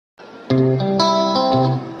Learn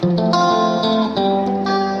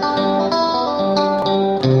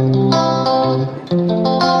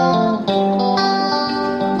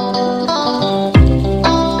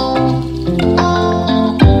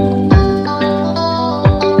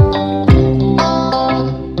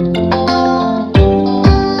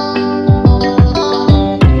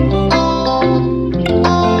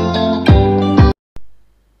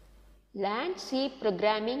C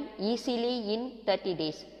programming easily in 30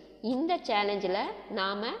 days. இந்த சேலஞ்சில்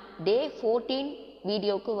நாம் டே 14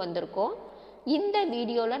 வீடியோவுக்கு வந்திருக்கோம். இந்த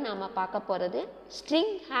வீடியோவில் நாம் பார்க்க போகிறது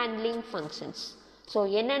ஸ்ட்ரிங் ஹேண்ட்லிங் ஃபங்க்ஷன்ஸ். ஸோ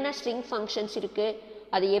என்னென்ன ஸ்ட்ரிங் ஃபங்க்ஷன்ஸ் இருக்குது,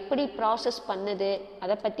 அது எப்படி ப்ராசஸ் பண்ணுது,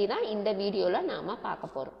 அதை பற்றி தான் இந்த வீடியோவில் நாம்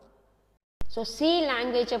பார்க்க போகிறோம். ஸோ சி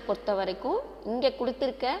லாங்குவேஜை பொறுத்த வரைக்கும் இங்கே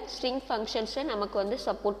கொடுத்துருக்க ஸ்ட்ரிங் ஃபங்க்ஷன்ஸை நமக்கு வந்து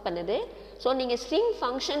சப்போர்ட் பண்ணுது. ஸோ நீங்கள் ஸ்ட்ரிங்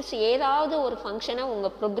ஃபங்க்ஷன்ஸ் ஏதாவது ஒரு ஃபங்க்ஷனை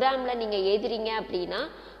உங்கள் ப்ரோக்ராமில் நீங்கள் எழுதுறீங்க அப்படின்னா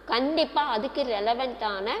கண்டிப்பாக அதுக்கு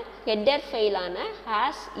ரெலவெண்ட்டான ஹெட்டர் ஃபைலான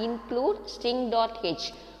ஹேஸ் இன்க்ளூட் string.h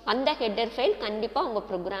அந்த ஹெட்டர் ஃபைல் கண்டிப்பாக உங்கள்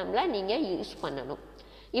ப்ரோக்ராமில் நீங்கள் யூஸ் பண்ணணும்.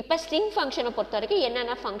 இப்போ ஸ்ட்ரிங் ஃபங்க்ஷனை பொறுத்த வரைக்கும்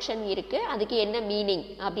என்னென்ன ஃபங்க்ஷன் இருக்குது, அதுக்கு என்ன மீனிங்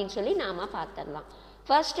அப்படின்னு சொல்லி நாம் பார்த்துடலாம்.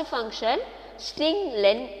 First function string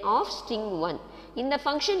len of string 1. இந்த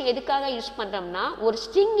ஃபங்க்ஷன் எதுக்காக யூஸ் பண்ணுறோம்னா, ஒரு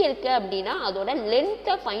ஸ்ட்ரிங் இருக்குது அப்படின்னா அதோட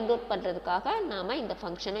லென்த்தை ஃபைண்ட் அவுட் பண்ணுறதுக்காக நாம் இந்த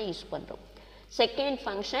ஃபங்க்ஷனை யூஸ் பண்ணுறோம். Second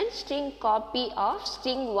function string copy of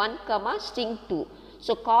string 1, string 2.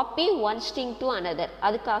 So copy one string to another,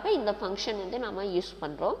 அதுக்காக இந்த ஃபங்க்ஷன் வந்து நம்ம யூஸ்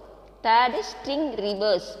பண்ணுறோம். Third string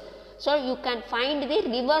reverse. So you can find the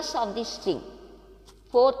reverse of the string.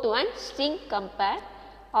 Fourth one string compare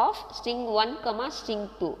of string 1, string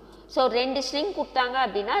 2. So ரெண்டு string கொடுத்தாங்க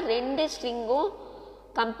அப்படின்னா ரெண்டு ஸ்ட்ரிங்கும்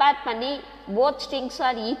compare பண்ணி both strings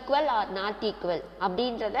R equal R not equal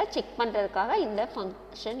அப்படின்றத check பண்ணுறதுக்காக இந்த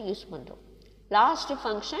function use பண்ணுறோம். Last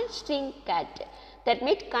function string gate. That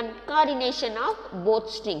means concatenation of both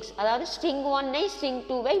strings, அதாவது ஸ்ட்ரிங் 1ஐ ஸ்ட்ரிங்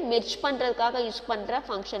 2ஐ மெர்ஜ் பண்ணுறதுக்காக யூஸ் பண்ணுற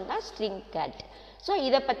ஃபங்க்ஷன் தான் ஸ்ட்ரிங் கேட். ஸோ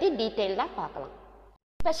இதை பற்றி டீட்டெயிலாக பார்க்கலாம்.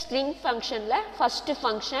 இப்போ ஸ்ட்ரிங் ஃபங்க்ஷனில் ஃபஸ்ட்டு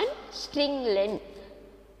ஃபங்க்ஷன் ஸ்ட்ரிங் லென்.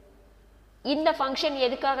 இந்த ஃபங்க்ஷன்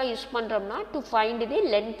எதுக்காக யூஸ் பண்ணுறோம்னா to find the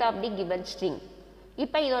length of the given string.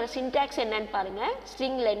 இப்போ இதோட சின்டாக்ஸ் என்னன்னு பாருங்கள்.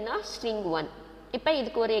 String Lehna string 1. இப்போ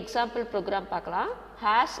இதுக்கு ஒரு எக்ஸாம்பிள் ப்ரோக்ராம் பார்க்கலாம்.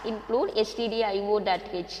 Has include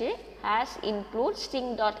stdio.h has include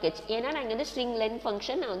string.h. ஏன்னா நான் இங்கே வந்து ஸ்ட்ரிங் லென்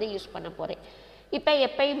ஃபங்க்ஷன் நான் வந்து யூஸ் பண்ண போகிறேன். இப்போ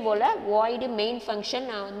எப்பயும் போல் void மெயின் ஃபங்க்ஷன்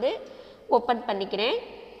நான் வந்து ஓப்பன் பண்ணிக்கிறேன்.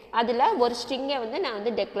 அதில் ஒரு ஸ்ட்ரிங்கை வந்து நான்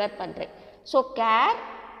வந்து டெக்ளேர் பண்ணுறேன். So care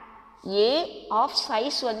a of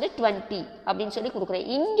size வந்து 20 அப்படின்னு சொல்லி கொடுக்குறேன்.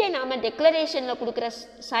 இங்கே நாம் டெக்ளரேஷனில் கொடுக்குற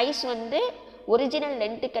சைஸ் வந்து ஒரிஜினல்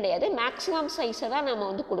லென்த்து கிடையாது, மேக்ஸிமம் சைஸை தான் நம்ம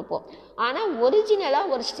வந்து கொடுப்போம். ஆனால்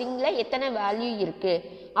ஒரிஜினலாக ஒரு ஸ்ட்ரிங்கில் எத்தனை வேல்யூ இருக்குது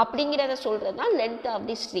அப்படிங்கிறத சொல்கிறது தான் லென்த் ஆஃப்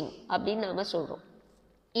தி ஸ்ட்ரிங் அப்படின்னு நாம் சொல்கிறோம்.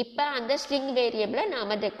 இப்போ அந்த ஸ்ட்ரிங் வேரியபிளை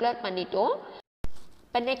நாம் டெக்ளேர் பண்ணிட்டோம்.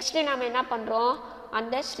 இப்போ நெக்ஸ்ட்டு நாம் என்ன பண்ணுறோம்,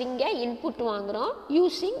 அந்த ஸ்ட்ரிங்கை இன்புட் வாங்குகிறோம்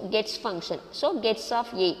using gets function. So gets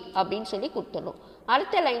of a அப்படின்னு சொல்லி கொடுத்துடணும்.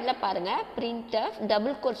 அடுத்த லைனில் பாருங்கள், printf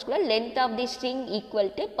double கோட்ஸ்குள்ளே length of the string equal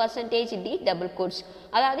to %d double quotes.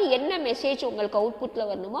 அதாவது என்ன மெசேஜ் உங்களுக்கு அவுட்புட்டில்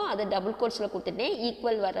வரணுமோ அதை டபுள் கோட்ஸில் கொடுத்துட்டேன்,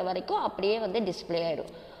 ஈக்குவல் வர வரைக்கும் அப்படியே வந்து டிஸ்பிளே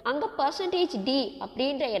ஆகிடும். அங்கே %d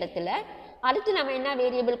அப்படின்ற இடத்துல அடுத்து நம்ம என்ன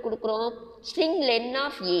வேரியபிள் கொடுக்குறோம், ஸ்ட்ரிங் லென்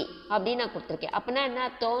ஆஃப் a அப்படின்னு நான் கொடுத்துருக்கேன். அப்படின்னா என்ன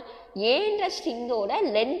அர்த்தம், ஏன்ற ஸ்ட்ரிங்கோட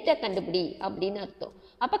லென்த்தை கண்டுபிடி அப்படின்னு அர்த்தம்.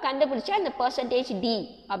 அப்போ கண்டுபிடிச்சா அந்த %d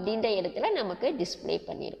அப்படின்ற இடத்துல நமக்கு டிஸ்பிளே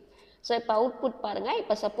பண்ணிடும். ஸோ இப்போ அவுட்புட் பாருங்கள்.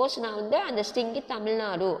 இப்போ சப்போஸ் நான் வந்து அந்த ஸ்ட்ரிங்கு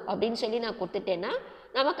தமிழ்நாடு அப்படின்னு சொல்லி நான் கொடுத்துட்டேன்னா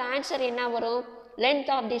நமக்கு ஆன்சர் என்ன வரும், length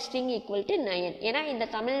of the string equal to 9. ஏன்னா இந்த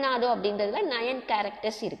தமிழ்நாடு அப்படின்றதுல 9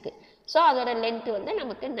 கேரக்டர்ஸ் இருக்குது. ஸோ அதோட லென்த் வந்து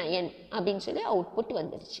நமக்கு 9 அப்படின்னு சொல்லி அவுட்புட்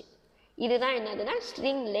வந்துடுச்சு. இதுதான் என்னதுன்னா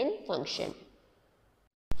ஸ்ட்ரிங் லென் ஃபங்க்ஷன்.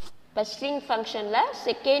 இப்போ ஸ்ட்ரிங் ஃபங்க்ஷனில்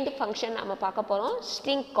செகண்ட் ஃபங்க்ஷன் நம்ம பார்க்க போகிறோம்,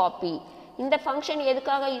 ஸ்ட்ரிங் காப்பி. இந்த ஃபங்க்ஷன்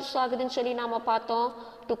எதுக்காக யூஸ் ஆகுதுன்னு சொல்லி நாம் பார்த்தோம்,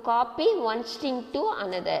 to copy one string to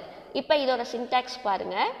another. இப்போ இதோட சின்டாக்ஸ்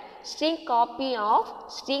பாருங்கள், string copy of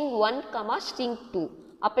string 1, string 2.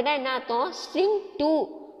 அப்படின்னா என்ன அர்த்தம், ஸ்ட்ரிங் 2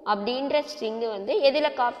 அப்படின்ற ஸ்ட்ரிங்கு வந்து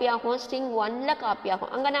எதில் காப்பி ஆகும், ஸ்ட்ரிங் 1ல் காப்பி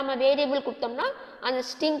ஆகும். அங்கே நம்ம வேரியபிள் கொடுத்தோம்னா அந்த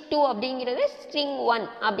ஸ்ட்ரிங் 2 அப்படிங்கிறது ஸ்ட்ரிங் 1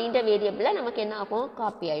 அப்படின்ற வேரியபிளில் நமக்கு என்ன ஆகும்,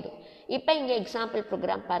 காப்பி ஆகிடும். இப்போ இங்கே எக்ஸாம்பிள்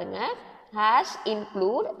ப்ரோக்ராம் பாருங்கள். Has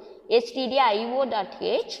include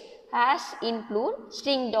stdio.h has include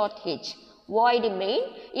string.h void main.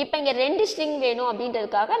 இப்போ இங்கே ரெண்டு ஸ்ட்ரிங் வேணும்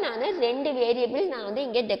அப்படின்றதுக்காக நான் ரெண்டு வேரியபிள் நான் வந்து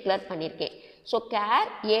இங்கே டெக்ளேர் பண்ணியிருக்கேன். So care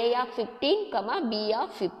a of 15, b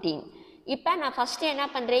of 15. இப்போ நான் ஃபஸ்ட்டு என்ன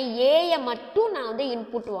பண்ணுறேன், ஏயை மட்டும் நான் வந்து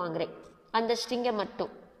இன்புட் வாங்குகிறேன், அந்த ஸ்ட்ரிங்கை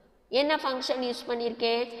மட்டும். என்ன ஃபங்க்ஷன் யூஸ்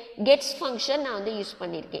பண்ணியிருக்கேன், கெட்ஸ் ஃபங்க்ஷன் நான் வந்து யூஸ்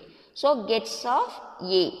பண்ணியிருக்கேன். So gets of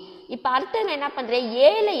a. இப்போ அடுத்தது என்ன பண்ணுறேன்,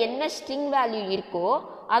 ஏல என்ன ஸ்ட்ரிங் வேல்யூ இருக்கோ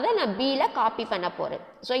அதை நான் பியில் காப்பி பண்ண போகிறேன்.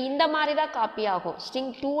 ஸோ இந்த மாதிரி தான் காப்பி ஆகும்.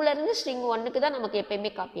 ஸ்ட்ரிங் 2லேருந்து ஸ்ட்ரிங் 1க்கு தான் நமக்கு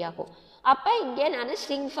எப்பயுமே காப்பி ஆகும். அப்போ இங்கே நான்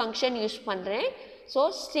ஸ்ட்ரிங் ஃபங்க்ஷன் யூஸ் பண்ணுறேன். So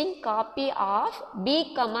string copy of B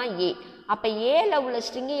comma ஏ. அப்போ ஏல உள்ள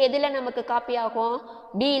ஸ்ட்ரிங்கு எதில் நமக்கு காப்பி ஆகும்?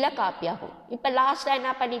 பியில் காப்பி ஆகும். இப்போ லாஸ்ட்டாக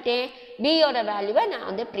என்ன பண்ணிட்டேன்? பியோட வேல்யூவை நான்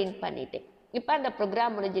வந்து பிரிண்ட் பண்ணிட்டேன். இப்போ அந்த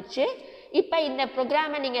ப்ரோக்ராம் முடிஞ்சிடுச்சு. இப்போ இந்த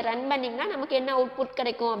ப்ரோக்ராமை நீங்கள் ரன் பண்ணிங்கன்னா நமக்கு என்ன அவுட்புட்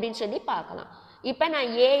கிடைக்கும் அப்படின்னு சொல்லி பார்க்கலாம். இப்போ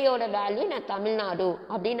நான் ஏயோட வேல்யூ நான் தமிழ்நாடு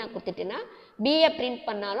அப்படின்னு நான் கொடுத்துட்டேன்னா பியை பிரிண்ட்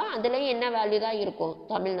பண்ணாலும் அதுலேயும் என்ன வேல்யூ தான் இருக்கும்?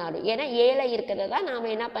 தமிழ்நாடு. ஏன்னா ஏல இருக்கிறத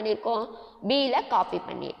நாம் என்ன பண்ணியிருக்கோம்? பியில் காப்பி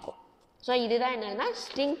பண்ணியிருக்கோம். ஸோ இதுதான் என்னன்னா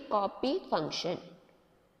ஸ்ட்ரிங் காப்பி ஃபங்க்ஷன்.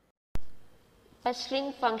 இப்போ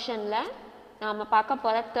ஸ்ட்ரிங் ஃபங்க்ஷனில் நாம் பார்க்க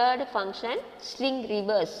போகிற தேர்ட் ஃபங்க்ஷன் ஸ்ட்ரிங்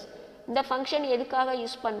ரிவர்ஸ். இந்த ஃபங்க்ஷன் எதுக்காக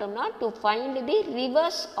யூஸ் பண்ணுறோம்னா to find the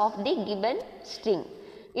reverse of the given string.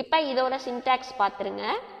 இப்போ இதோட சின்டாக்ஸ் பார்த்துருங்க.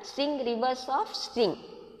 String reverse of string.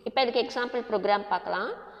 இப்போ இதுக்கு எக்ஸாம்பிள் ப்ரோக்ராம்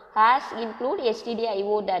பார்க்கலாம். has include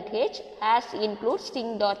stdio.h has include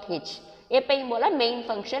string.h. எப்பயும் போல் மெயின்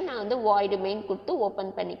ஃபங்க்ஷன் நான் வந்து void மெயின் கொடுத்து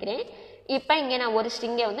ஓப்பன் பண்ணிக்கிறேன். இப்போ இங்கே நான் ஒரு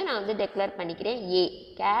ஸ்ட்ரிங்கை வந்து நான் வந்து டெக்ளேர் பண்ணிக்கிறேன் a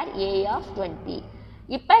char a of 20.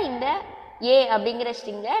 இப்போ இந்த a அப்படிங்கிற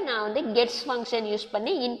ஸ்ட்ரிங்கை நான் வந்து கெட்ஸ் ஃபங்க்ஷன் யூஸ்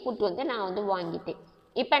பண்ணி இன்புட் வந்து நான் வந்து வாங்கிட்டேன்.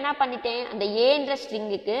 இப்போ என்ன பண்ணிட்டேன்? அந்த ஏன்ற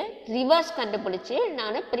ஸ்ட்ரிங்குக்கு ரிவர்ஸ் கண்டுபிடிச்சி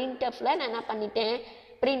நான் printfல நான் என்ன பண்ணிட்டேன்?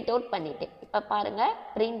 பிரிண்ட் அவுட் பண்ணிட்டேன். இப்போ பாருங்கள்,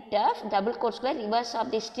 printf double கோட்ஸில் reverse of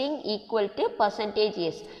the string equal to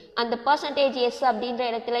 %s. அந்த %s அப்படின்ற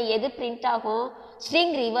இடத்துல எது பிரிண்ட் ஆகும்?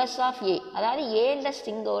 ஸ்ட்ரிங் ரிவர்ஸ் ஆஃப் ஏ. அதாவது ஏன்ற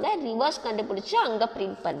ஸ்ட்ரிங்கோட ரிவர்ஸ் கண்டுபிடிச்சி அங்கே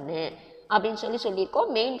பிரிண்ட் பண்ணு அப்படின்னு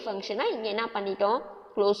சொல்லியிருக்கோம். மெயின் ஃபங்க்ஷனை இங்கே என்ன பண்ணிட்டோம்?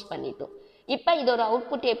 க்ளோஸ் பண்ணிட்டோம். இப்போ இதோட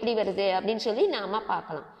அவுட்புட் எப்படி வருது அப்படின்னு சொல்லி நாம்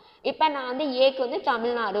பார்க்கலாம். இப்போ நான் வந்து ஏக்கு வந்து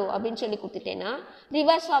தமிழ்நாடு அப்படின்னு சொல்லி கொடுத்துட்டேன்னா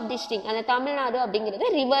ரிவர்ஸ் ஆஃப் தி ஸ்ட்ரிங் அந்த தமிழ்நாடு அப்படிங்கிறது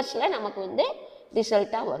ரிவர்ஸில் நமக்கு வந்து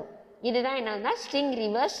ரிசல்ட்டாக வரும். இதுதான் என்னன்னா ஸ்ட்ரிங்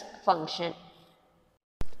ரிவர்ஸ் ஃபங்க்ஷன்.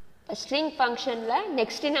 ஸ்ட்ரிங் ஃபங்க்ஷனில்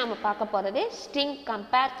நெக்ஸ்ட்டு நாம் பார்க்க போகிறது ஸ்ட்ரிங்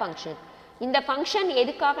கம்பேர் ஃபங்க்ஷன். இந்த ஃபங்க்ஷன்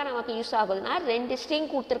எதுக்காக நமக்கு யூஸ் ஆகுதுன்னா ரெண்டு ஸ்ட்ரிங்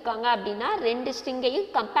கொடுத்துருக்காங்க அப்படின்னா ரெண்டு ஸ்ட்ரிங்கையும்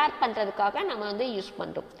கம்பேர் பண்ணுறதுக்காக நம்ம வந்து யூஸ்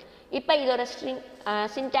பண்ணுறோம். இப்போ இதோட ஸ்ட்ரிங்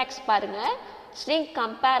சின்டாக்ஸ் பாருங்கள். String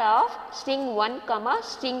compare of string 1,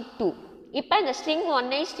 string 2. இப்போ இந்த ஸ்ட்ரிங்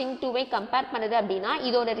 1ஐ ஸ்ட்ரிங் 2ஐ கம்பேர் பண்ணுது அப்படின்னா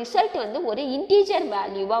இதோட ரிசல்ட் வந்து ஒரு இன்டீஜர்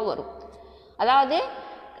வேல்யூவாக வரும். அதாவது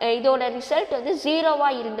இதோட ரிசல்ட் வந்து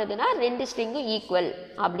 0வாக இருந்ததுன்னா ரெண்டு ஸ்ட்ரிங்கும் ஈக்குவல்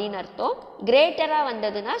அப்படின்னு அர்த்தம். கிரேட்டராக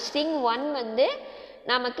வந்ததுன்னா ஸ்ட்ரிங் 1 வந்து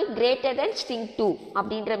நமக்கு கிரேட்டர் தென் ஸ்ட்ரிங் 2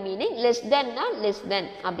 அப்படின்ற மீனிங், லெஸ் தென்னா லெஸ் தென்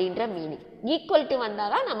அப்படின்ற மீனிங், ஈக்குவல் டு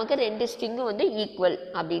வந்தால் தான் நமக்கு ரெண்டு ஸ்ட்ரிங்கும் வந்து ஈக்குவல்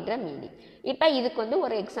அப்படின்ற மீனிங். இப்போ இதுக்கு வந்து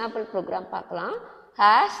ஒரு எக்ஸாம்பிள் ப்ரோக்ராம் பார்க்கலாம்.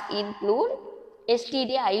 has include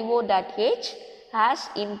stdio.h has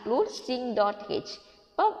include string.h.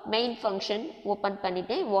 இப்போ மெயின் ஃபங்க்ஷன் ஓப்பன்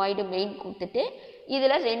பண்ணிவிட்டேன், void மெயின் கொடுத்துட்டு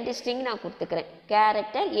இதில் ரெண்டு ஸ்ட்ரிங் நான் கொடுத்துக்கிறேன்,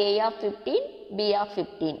 character a of 15 b of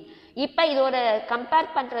 15. இப்போ இதோட கம்பேர்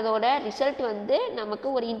பண்ணுறதோட ரிசல்ட் வந்து நமக்கு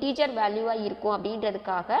ஒரு இன்டீஜர் வேல்யூவாக இருக்கும்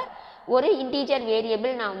அப்படின்றதுக்காக ஒரு இன்டீஜர்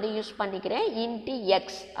வேரியபிள் நான் வந்து யூஸ் பண்ணிக்கிறேன், இன்டி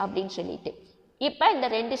எக்ஸ் அப்படின்னு சொல்லிட்டு. இப்போ இந்த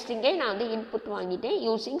ரெண்டு ஸ்ட்ரிங்கை நான் வந்து இன்புட் வாங்கிட்டேன்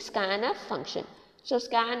using scanf function. So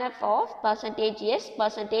scanf of %s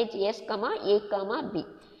 %s, a, b.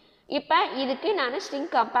 இப்போ இதுக்கு நான் ஸ்ட்ரிங்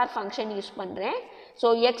கம்பேர் ஃபங்க்ஷன் யூஸ் பண்ணுறேன். So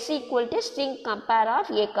X equal to string compare of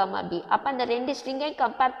a, b. அப்போ அந்த ரெண்டு ஸ்ட்ரிங்கை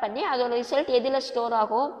கம்பேர் பண்ணி அதோட ரிசல்ட் எதில் ஸ்டோர்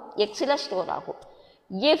ஆகும்? எக்ஸில் ஸ்டோர் ஆகும்.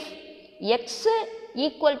 இஃப் எக்ஸ்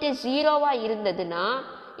ஈக்குவல் டு 0வாக இருந்ததுன்னா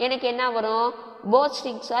எனக்கு என்ன வரும்? போத்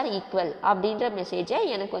ஸ்ட்ரிங்ஸ் ஆர் ஈக்குவல் அப்படின்ற மெசேஜை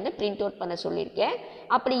எனக்கு வந்து பிரிண்ட் அவுட் பண்ண சொல்லியிருக்கேன்.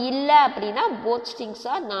 அப்படி இல்லை அப்படின்னா both strings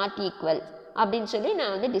R not equal அப்படின்னு சொல்லி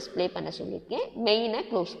நான் வந்து டிஸ்பிளே பண்ண சொல்லியிருக்கேன். மெயினை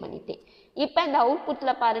க்ளோஸ் பண்ணிட்டேன். இப்போ இந்த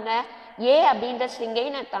அவுட்புட்டில் பாருங்கள், ஏ அப்படின்ற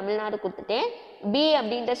ஸ்ட்ரிங்கையும் நான் தமிழ்நாடு கொடுத்துட்டேன், பி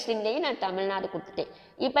அப்படின்ற ஸ்ட்ரிங்கையும் நான் தமிழ்நாடு கொடுத்துட்டேன்.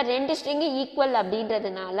 இப்போ ரெண்டு ஸ்ட்ரிங்கு ஈக்குவல்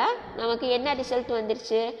அப்படின்றதுனால நமக்கு என்ன ரிசல்ட்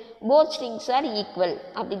வந்துருச்சு? போத் ஸ்ட்ரிங்ஸ் ஆர் ஈக்குவல்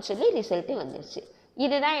அப்படின்னு சொல்லி ரிசல்ட்டு வந்துருச்சு.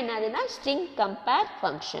 இதுதான் என்னதுன்னா ஸ்ட்ரிங் கம்பேர்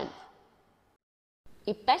ஃபங்க்ஷன்.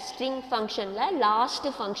 இப்போ ஸ்ட்ரிங் ஃபங்க்ஷனில் லாஸ்ட்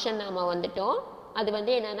ஃபங்க்ஷன் நாம் வந்துட்டோம். அது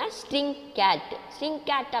வந்து என்னென்னா ஸ்ட்ரிங் கேட். ஸ்ட்ரிங்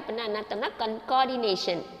கேட் அப்படின்னா என்ன அர்த்தம்னா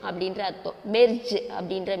கன்கார்டினேஷன் அப்படின்ற அர்த்தம், மெர்ஜ்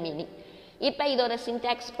அப்படின்ற மீனிங். இப்போ இதோட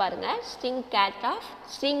சின்டாக்ஸ் பாருங்கள். String gate of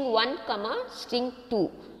string 1, string 2.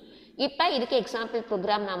 இப்போ இதுக்கு எக்ஸாம்பிள்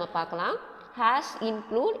ப்ரோக்ராம் நாம் பார்க்கலாம். has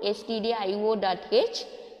include stdio.h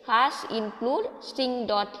has include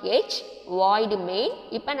string.h void main.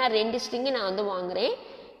 இப்போ நான் ரெண்டு ஸ்ட்ரிங்கு நான் வந்து வாங்குகிறேன்,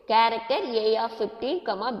 character a of 15,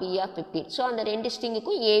 b of 15. So அந்த ரெண்டு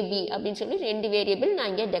ஸ்ட்ரிங்குக்கும் ab அப்படின்னு சொல்லி ரெண்டு வேரியபிள் நான்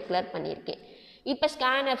இங்கே டெக்ளேர் பண்ணியிருக்கேன். இப்போ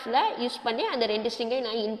scanfல யூஸ் பண்ணி அந்த ரெண்டு ஸ்ட்ரிங்கை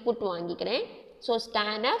நான் இன்புட் வாங்கிக்கிறேன். So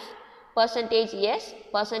scanf %s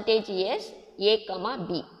 %s a,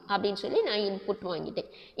 b அப்படின்னு சொல்லி நான் இன்புட் வாங்கிட்டேன்.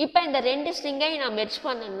 இப்போ இந்த ரெண்டு ஸ்ட்ரிங்கையும் நான் மெர்ஜ்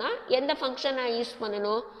பண்ணணும்னா எந்த ஃபங்க்ஷன் நான் யூஸ்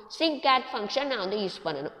பண்ணணும்? ஸ்ட்ரிங் கேட் ஃபங்க்ஷன் நான் வந்து யூஸ்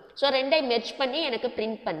பண்ணணும். ஸோ ரெண்டையும் மெர்ஜ் பண்ணி எனக்கு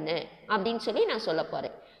பிரிண்ட் பண்ணு அப்படின்னு சொல்லி நான் சொல்ல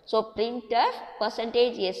போகிறேன். So printf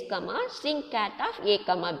 %s, string cat of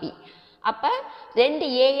a, b. அப்போ ரெண்டு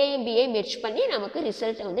ஏஐயும் பிஐயும் மெர்ஜ் பண்ணி நமக்கு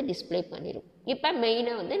ரிசல்ட்டை வந்து டிஸ்பிளே பண்ணிடும். இப்போ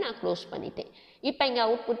மெயினை வந்து நான் க்ளோஸ் பண்ணிட்டேன். இப்போ இங்கே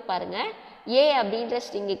அவுட்புட் பாருங்கள். ஏ அப்படின்ற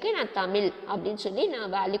ஸ்ட்ரிங்குக்கு நான் தமிழ் அப்படின்னு சொல்லி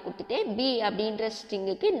நான் வேல்யூ கொடுத்துட்டேன். பி அப்படின்ற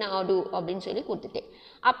ஸ்ட்ரிங்குக்கு நாடு அப்படின்னு சொல்லி கொடுத்துட்டேன்.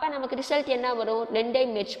 அப்போ நமக்கு ரிசல்ட் என்ன வரும்?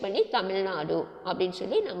 ரெண்டையும் மெர்ஜ் பண்ணி தமிழ்நாடு அப்படின்னு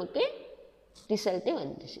சொல்லி நமக்கு ரிசல்ட்டு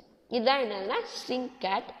வந்துச்சு. இதுதான் என்னன்னா ஸ்ட்ரிங்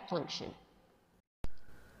கேட் ஃபங்க்ஷன்.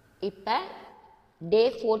 இப்போ டே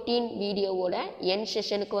 14 வீடியோவோட என்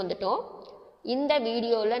செஷனுக்கு வந்துட்டோம். இந்த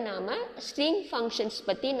வீடியோவில் நாம் ஸ்ட்ரிங் ஃபங்க்ஷன்ஸ்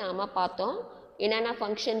பற்றி நாம் பார்த்தோம். என்னென்ன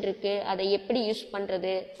ஃபங்க்ஷன் இருக்குது, அதை எப்படி யூஸ்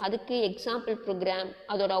பண்ணுறது, அதுக்கு எக்ஸாம்பிள் ப்ரோக்ராம்,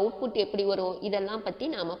 அதோட அவுட்புட் எப்படி வரும், இதெல்லாம் பற்றி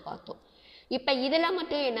நாம் பார்த்தோம். இப்போ இதில்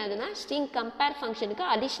மட்டும் என்னதுன்னா ஸ்ட்ரிங் கம்பேர் ஃபங்க்ஷனுக்கு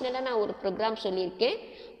அடிஷ்னலாக நான் ஒரு ப்ரோக்ராம் சொல்லியிருக்கேன்.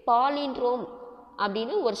 பாலின்ரோம்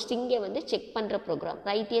அப்படின்னு ஒரு ஸ்ட்ரிங்கை வந்து செக் பண்ணுற program.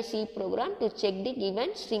 Right A C program to check the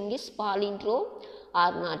given string is பாலின்ரோம்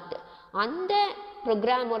R not. அந்த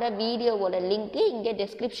ப்ரோக்ராமோட வீடியோவோட லிங்க்கு இங்கே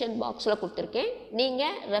டெஸ்கிரிப்ஷன் பாக்ஸில் கொடுத்துருக்கேன்.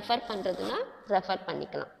 நீங்கள் ரெஃபர் பண்ணுறதுனா ரெஃபர்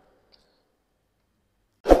பண்ணிக்கலாம்.